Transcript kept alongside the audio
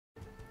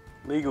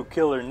Legal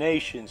Killer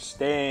Nation,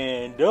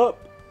 stand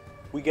up.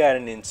 We got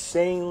an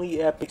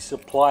insanely epic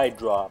supply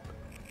drop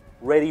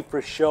ready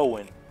for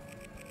showing.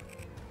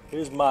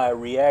 Here's my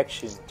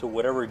reaction to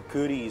whatever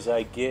goodies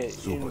I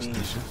get in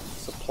these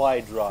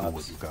supply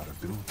drops.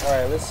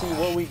 Alright, let's see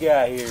what we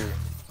got here.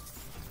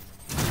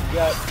 We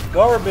got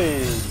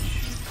garbage.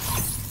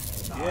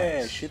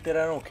 Yeah, shit that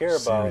I don't care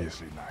about.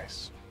 Seriously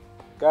nice.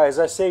 Guys,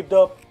 I saved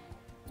up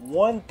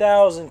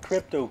 1,000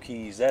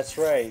 Cryptokeys. That's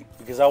right,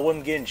 because I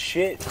wasn't getting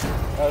shit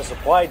out of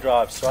supply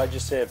drops, so I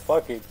just said,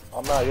 fuck it.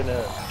 I'm not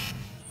gonna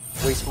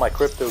waste my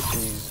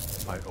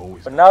Cryptokeys.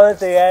 But now that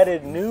they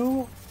added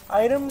new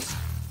items,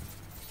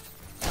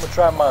 I'm gonna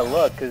try my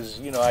luck, because,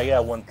 you know, I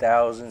got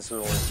 1,000,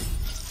 so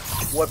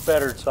what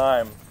better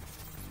time?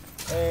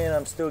 And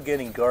I'm still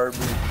getting garbage.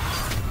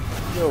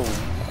 Yo,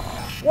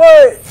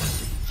 what?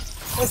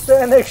 That's the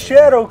NX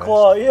Shadow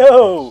Claw,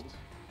 yo!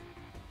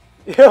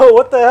 Yo,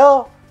 what the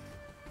hell?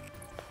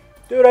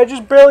 Dude, I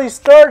just barely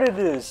started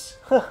this.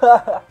 And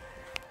I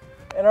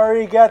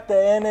already got the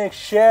NX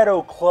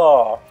Shadow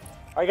Claw.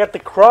 I got the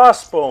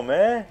crossbow,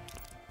 man.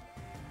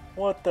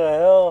 What the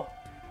hell?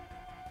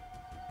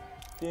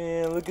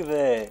 Damn, look at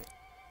that.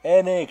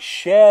 NX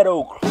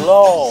Shadow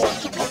Claw.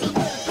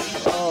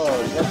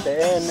 Oh, you got the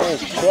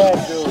NX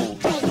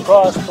Shadow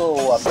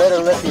crossbow. I better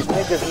let these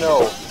niggas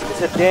know.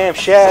 It's a damn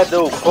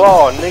Shadow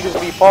Claw. Niggas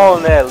be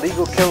following that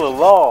legal killer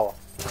law.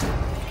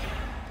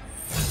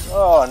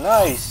 Oh,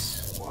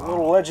 nice. A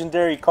little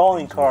legendary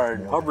calling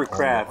card.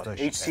 Hovercraft.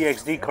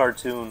 HCXD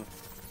cartoon.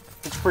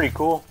 Looks pretty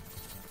cool.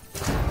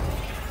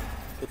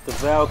 Get the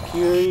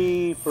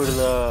Valkyrie for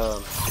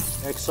the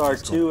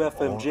XR2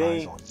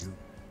 FMJ.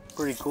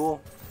 Pretty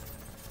cool.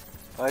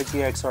 I like the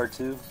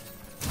XR2.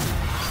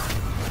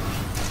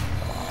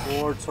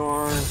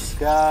 Wartorn,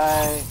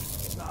 Sky.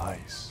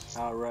 Nice.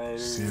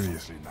 Outriders.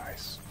 Seriously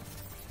nice.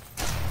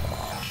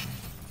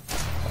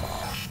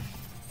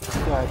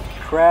 Got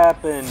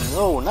crap and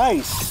oh,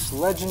 nice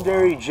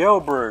legendary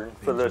jailbird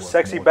for the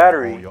sexy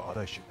battery.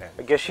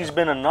 I guess she's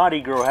been a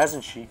naughty girl,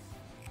 hasn't she?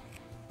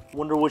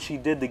 Wonder what she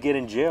did to get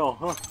in jail,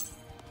 huh?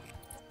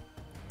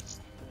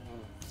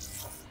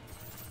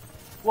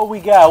 What we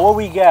got? What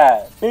we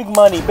got? Big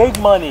money, big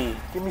money.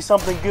 Give me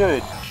something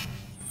good.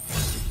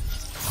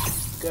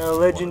 Got a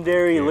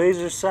legendary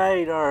laser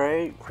sight. All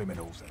right.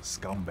 Criminals and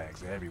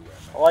scumbags everywhere,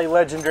 man. I like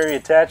legendary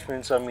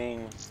attachments. I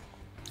mean,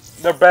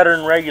 they're better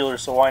than regular,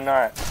 so why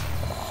not?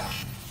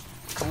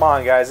 Come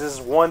on, guys. This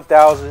is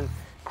 1,000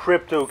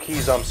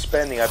 Cryptokeys I'm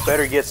spending. I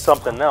better get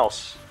something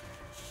else.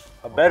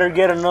 I better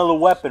get another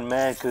weapon,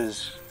 man,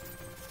 because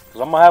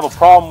I'm going to have a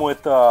problem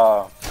with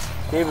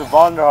David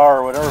Vonderhaar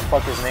or whatever the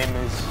fuck his name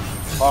is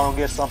if I don't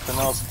get something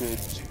else good.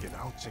 Check it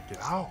out, check it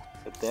out.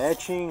 Got the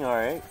etching,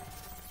 alright.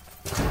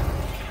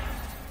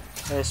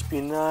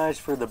 Espionage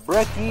for the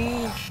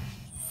Breckie.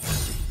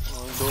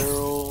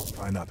 Barrel.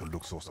 Try not to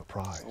look so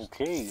surprised.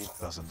 Okay.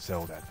 Doesn't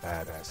sell that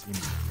badass image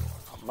of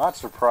yours. I'm not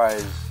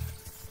surprised.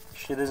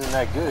 Shit isn't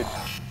that good.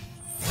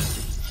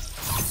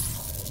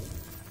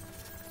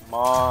 Come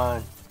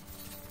on.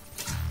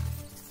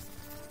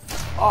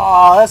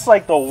 Oh, that's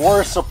like the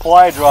worst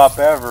supply drop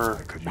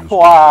ever.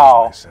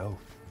 Wow.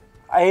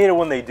 I hate it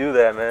when they do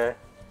that, man.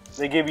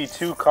 They give you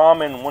 2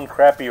 common and 1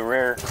 crappy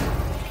rare.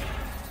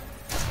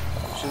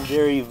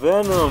 Legendary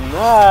Venom,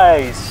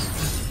 nice.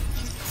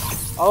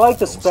 I like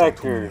the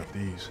Spectre.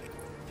 He's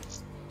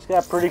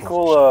got pretty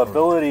cool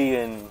ability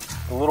and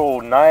the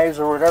little knives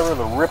or whatever,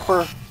 the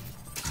Ripper.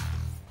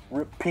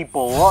 Rip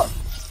people up.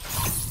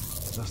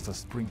 Just a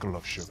sprinkle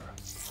of sugar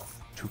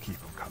to keep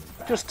them coming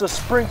back. Just a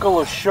sprinkle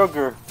of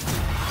sugar.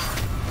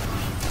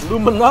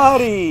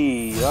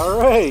 Illuminati!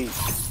 Alright.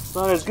 It's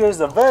not as good as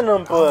the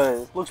Venom, but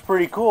it looks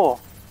pretty cool.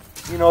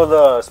 You know,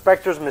 the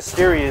Spectre's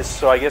mysterious,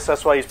 so I guess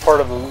that's why he's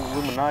part of the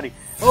Illuminati.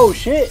 Oh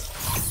shit!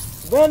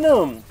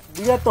 Venom!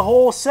 We got the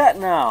whole set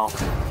now.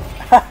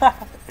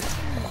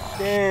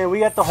 Damn, we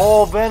got the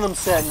whole Venom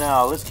set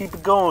now. Let's keep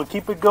it going,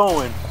 keep it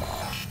going.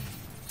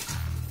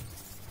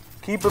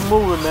 Keep it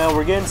moving, man.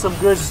 We're getting some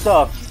good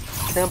stuff.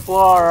 Templar,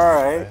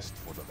 alright.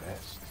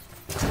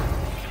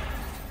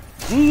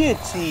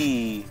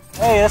 Deity!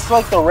 Hey, that's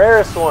like the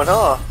rarest one,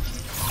 huh?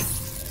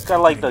 It's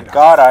got like the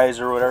God Eyes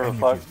or whatever the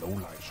fuck.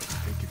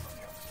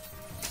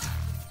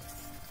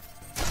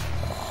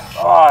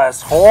 Oh,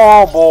 that's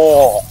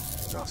horrible!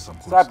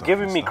 Stop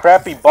giving me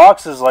crappy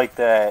boxes like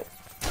that.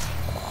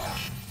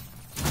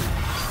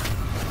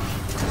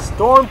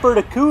 Storm for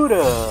the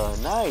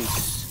Cuda.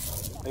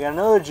 Nice. I got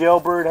another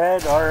jailbird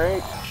head.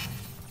 Alright.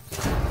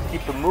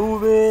 Keep it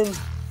moving.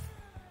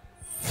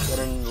 Got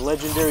a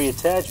legendary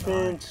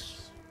attachment.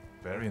 Nice.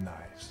 Very nice.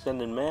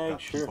 Sending mag,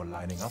 sure. People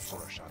lining up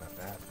for a shot at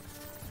that.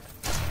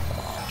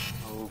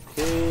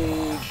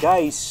 Okay.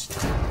 Geist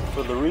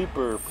for the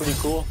Reaper. Pretty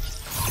cool.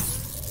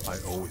 I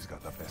always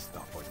got the best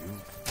stuff for you.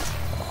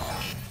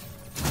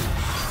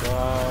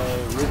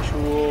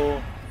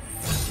 Ritual.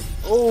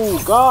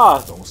 Oh,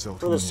 God!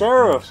 For the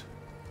Seraph.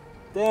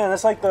 Damn,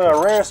 that's like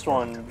the rarest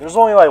one. There's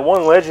only like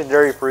 1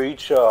 legendary for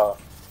each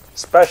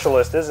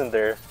specialist, isn't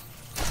there?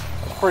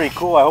 It's pretty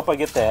cool. I hope I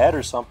get the head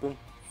or something.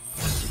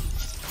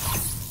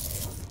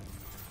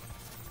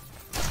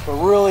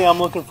 But really, I'm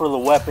looking for the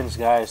weapons,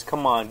 guys.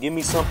 Come on, give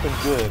me something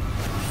good.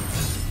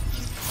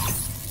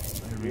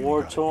 Really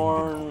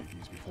War-torn.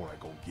 before I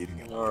go getting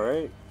it. All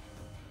right.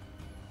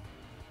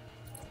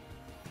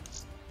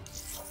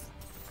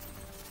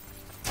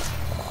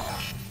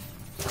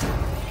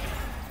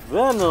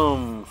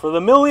 Venom. For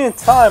the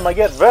millionth time, I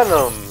get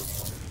Venom.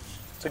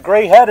 It's a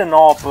great head and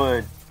all,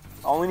 but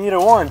I only need it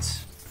once.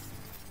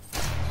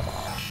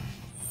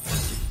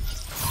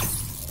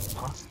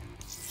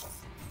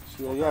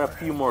 See, I got a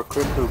few more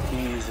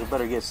Cryptokeys. I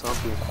better get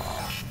something.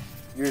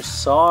 You're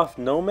soft,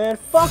 Nomad?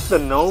 Fuck the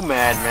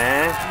Nomad,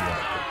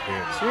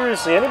 man.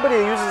 Seriously, anybody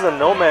that uses a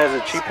Nomad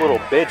is a cheap little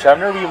bitch. I've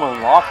never even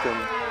unlocked him.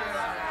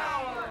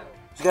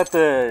 He's got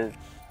the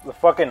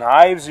fucking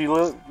hives.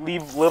 You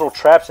leave little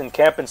traps and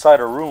camp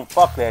inside a room.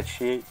 Fuck that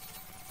shit.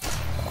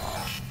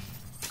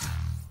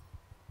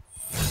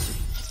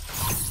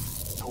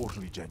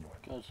 Totally genuine.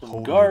 Got some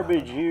Totally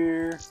garbage not.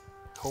 here.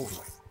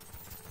 Totally.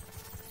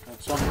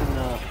 Got something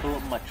to fill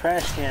up my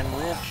trash can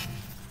with.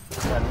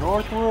 Got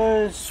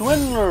Northwood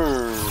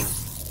Swindler.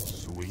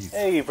 Sweet.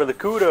 Hey, for the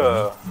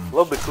Kuda.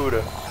 Love the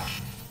Kuda.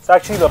 It's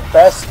actually the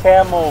best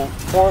camo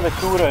for the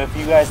Kuda, if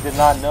you guys did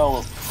not know.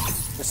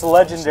 It's a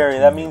legendary.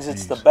 That means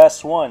it's the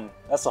best one.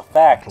 That's a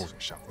fact. Closing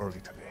shop early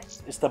today.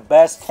 It's the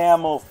best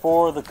camo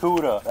for the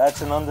Kuda.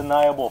 That's an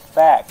undeniable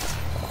fact.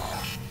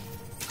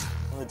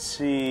 Let's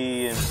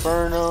see.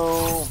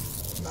 Inferno.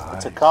 Nice.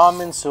 It's a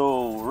common,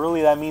 so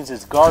really that means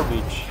it's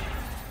garbage.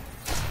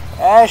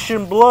 Ash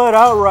and Blood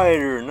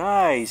Outrider.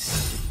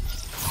 Nice.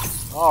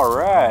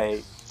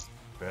 Alright.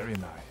 Very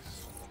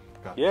nice.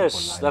 Got Yes,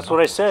 people that's lining what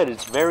I up. said.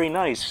 It's very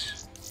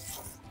nice.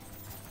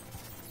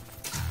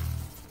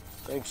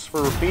 Thanks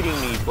for repeating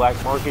me,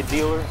 black market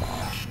dealer.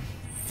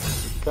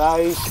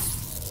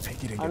 Guys,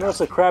 Take it and I get know out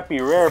it's a of here.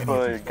 crappy rare, Anything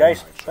but for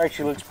guys you,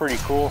 actually looks pretty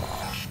cool.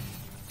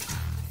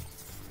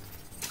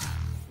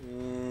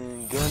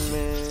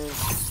 Gunman.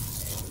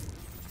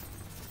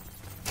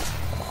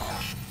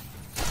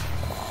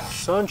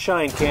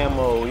 Sunshine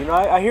camo. You know,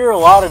 I hear a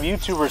lot of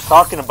YouTubers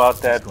talking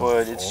about that,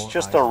 but it's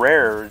just a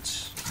rare.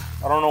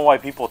 I don't know why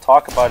people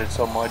talk about it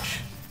so much.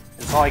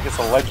 It's not like it's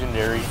a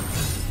legendary.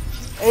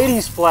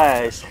 80s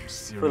flash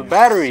for the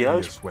battery.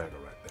 Serious swagger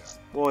right there.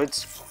 Well,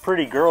 it's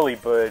pretty girly,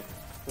 but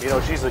you know,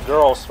 she's a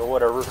girl, so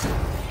whatever.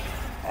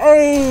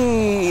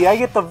 Hey, I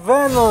get the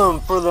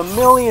Venom for the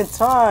millionth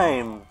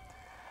time.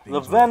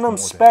 The Venom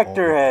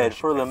Spectre head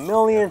for the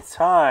millionth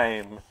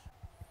time.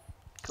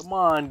 Come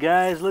on,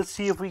 guys. Let's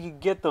see if we can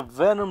get the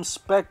Venom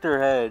Spectre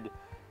head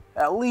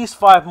at least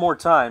 5 more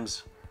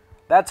times.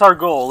 That's our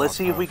goal. Let's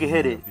see if we can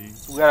hit it.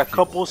 We got a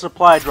couple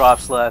supply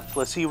drops left.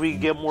 Let's see if we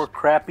can get more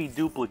crappy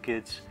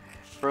duplicates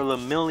for the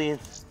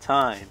millionth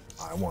time.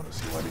 I want to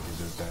see what it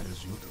is as bad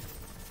as you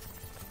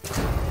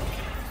do.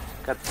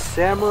 Got the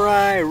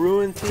Samurai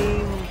Ruin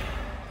theme.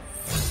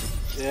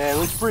 Yeah, it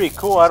looks pretty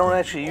cool. I don't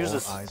actually use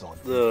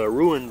the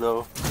Ruin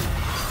though.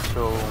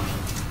 So,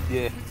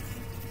 yeah.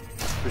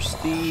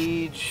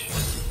 Prestige.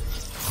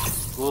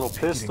 Little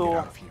Take it and get pistol.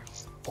 out of here.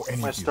 For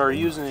any Might of these start owners,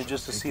 using it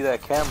just to take see it.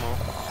 that camo.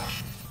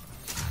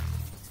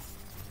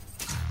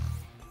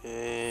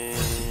 And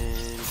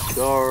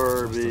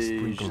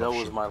garbage. That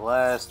was my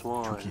last To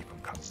one. keep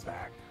them coming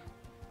back.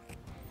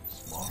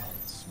 Small.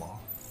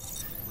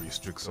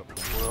 Restrict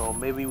supply. Well,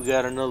 maybe we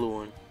got another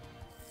one.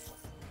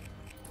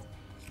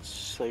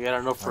 So I got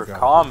enough for I got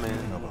common.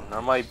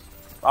 another.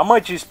 I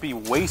might just be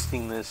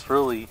wasting this,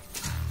 really.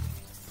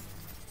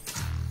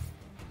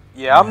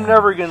 Yeah, I'm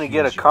never gonna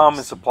get a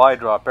common supply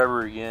drop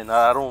ever again.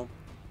 I don't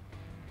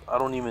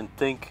even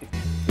think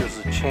there's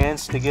a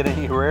chance to get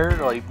any rare.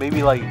 Like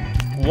maybe like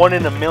 1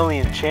 in a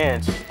million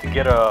chance to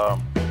get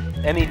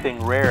anything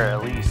rare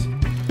at least.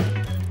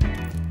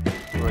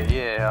 But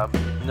yeah,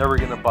 I'm never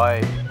gonna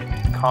buy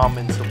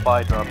common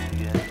supply drops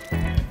again.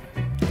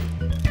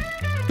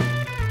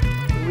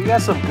 We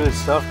got some good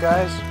stuff,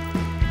 guys.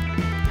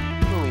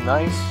 Really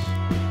nice.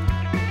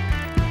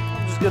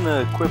 I'm just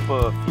gonna equip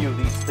a few of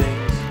these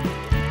things.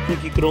 I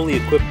think you could only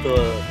equip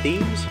the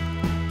themes.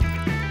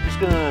 Just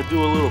gonna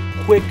do a little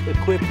quick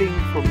equipping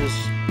from this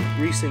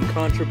recent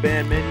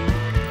contraband menu.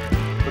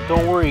 But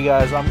don't worry,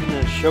 guys, I'm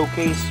gonna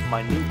showcase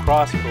my new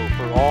crossbow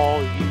for all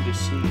of you to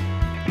see.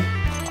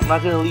 I'm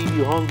not gonna leave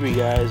you hungry,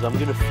 guys. I'm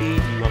gonna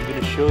feed you. I'm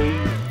gonna show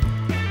you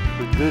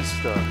the good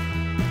stuff.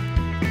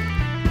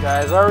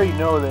 Guys, I already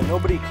know that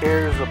nobody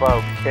cares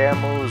about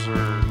camos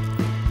or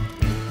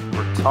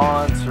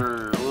taunts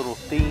or little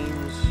themes.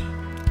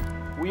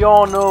 We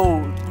all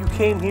know you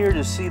came here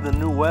to see the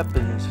new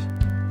weapons,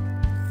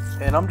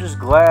 and I'm just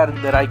glad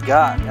that I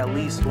got at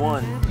least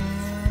one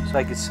so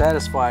I could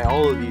satisfy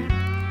all of you.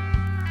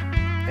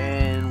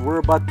 And we're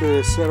about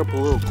to set up a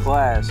little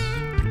class.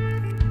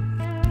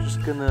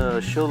 Just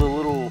gonna show the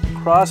little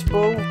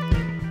crossbow,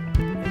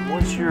 and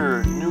once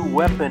your new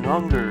weapon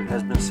hunger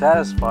has been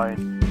satisfied,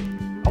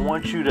 I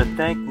want you to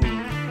thank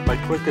me by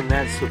clicking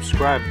that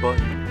subscribe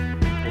button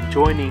and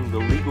joining the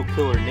Legal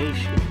Killer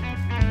Nation.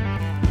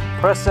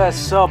 Press that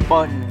sub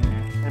button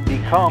and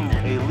become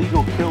a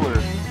legal killer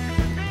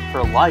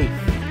for life.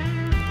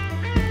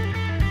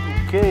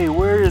 Okay,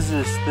 where is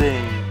this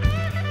thing?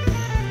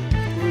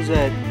 Where's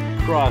that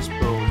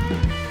crossbow?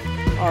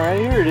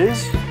 Alright, here it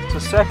is. It's a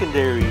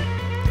secondary.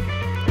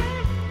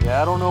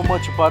 Yeah, I don't know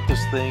much about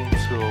this thing,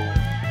 so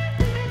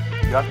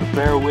you have to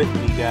bear with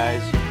me,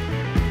 guys.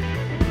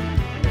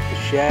 The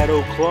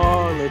Shadow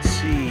Claw, let's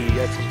see.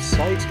 Got some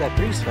sights, got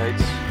 3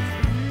 sights.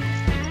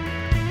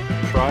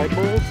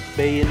 Tri-bolt,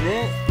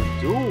 bayonet,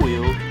 dual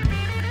wield.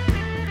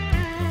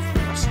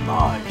 That's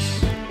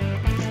nice.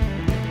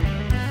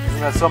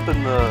 Isn't that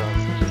something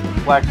the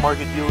black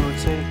market dealer would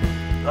say?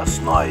 That's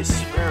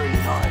nice, very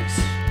nice.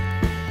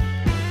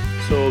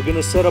 So we're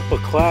gonna set up a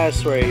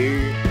class right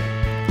here.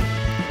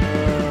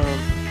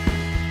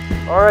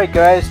 Alright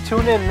guys,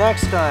 tune in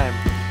next time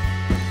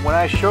when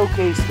I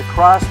showcase the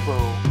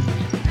crossbow.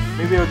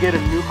 Maybe I'll get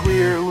a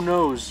nuclear, who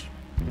knows.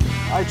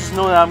 I just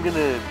know that I'm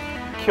gonna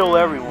kill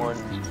everyone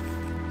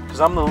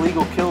because I'm the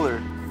legal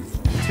killer.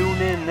 Tune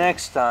in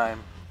next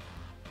time.